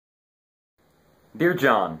Dear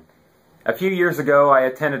John, a few years ago I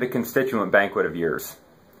attended a constituent banquet of yours.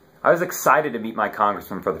 I was excited to meet my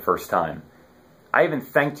congressman for the first time. I even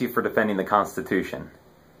thanked you for defending the Constitution.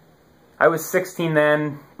 I was 16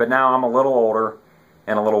 then, but now I'm a little older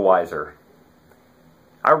and a little wiser.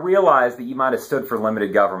 I realized that you might have stood for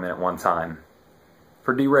limited government at one time,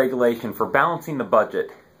 for deregulation, for balancing the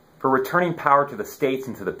budget, for returning power to the states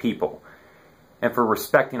and to the people, and for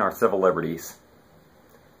respecting our civil liberties.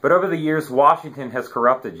 But over the years, Washington has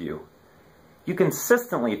corrupted you. You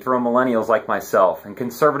consistently throw millennials like myself and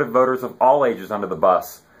conservative voters of all ages under the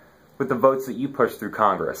bus with the votes that you push through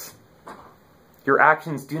Congress. Your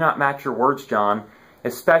actions do not match your words, John,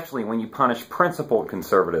 especially when you punish principled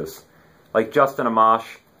conservatives like Justin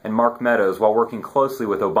Amash and Mark Meadows while working closely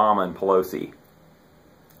with Obama and Pelosi.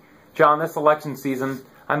 John, this election season,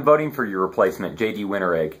 I'm voting for your replacement,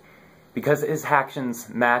 WInteregg, because his actions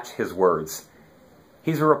match his words.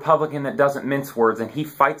 He's a Republican that doesn't mince words, and he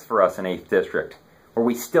fights for us in 8th District, where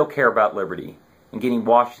we still care about liberty and getting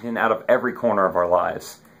Washington out of every corner of our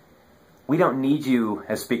lives. We don't need you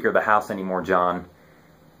as Speaker of the House anymore, John.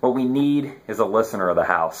 What we need is a listener of the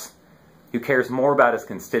House who cares more about his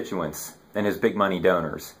constituents than his big money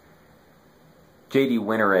donors.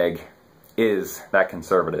 WInteregg is that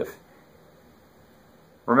conservative.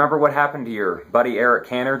 Remember what happened to your buddy Eric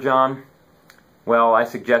Cantor, John? Well, I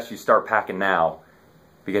suggest you start packing now,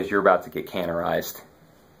 because you're about to get Cantorized.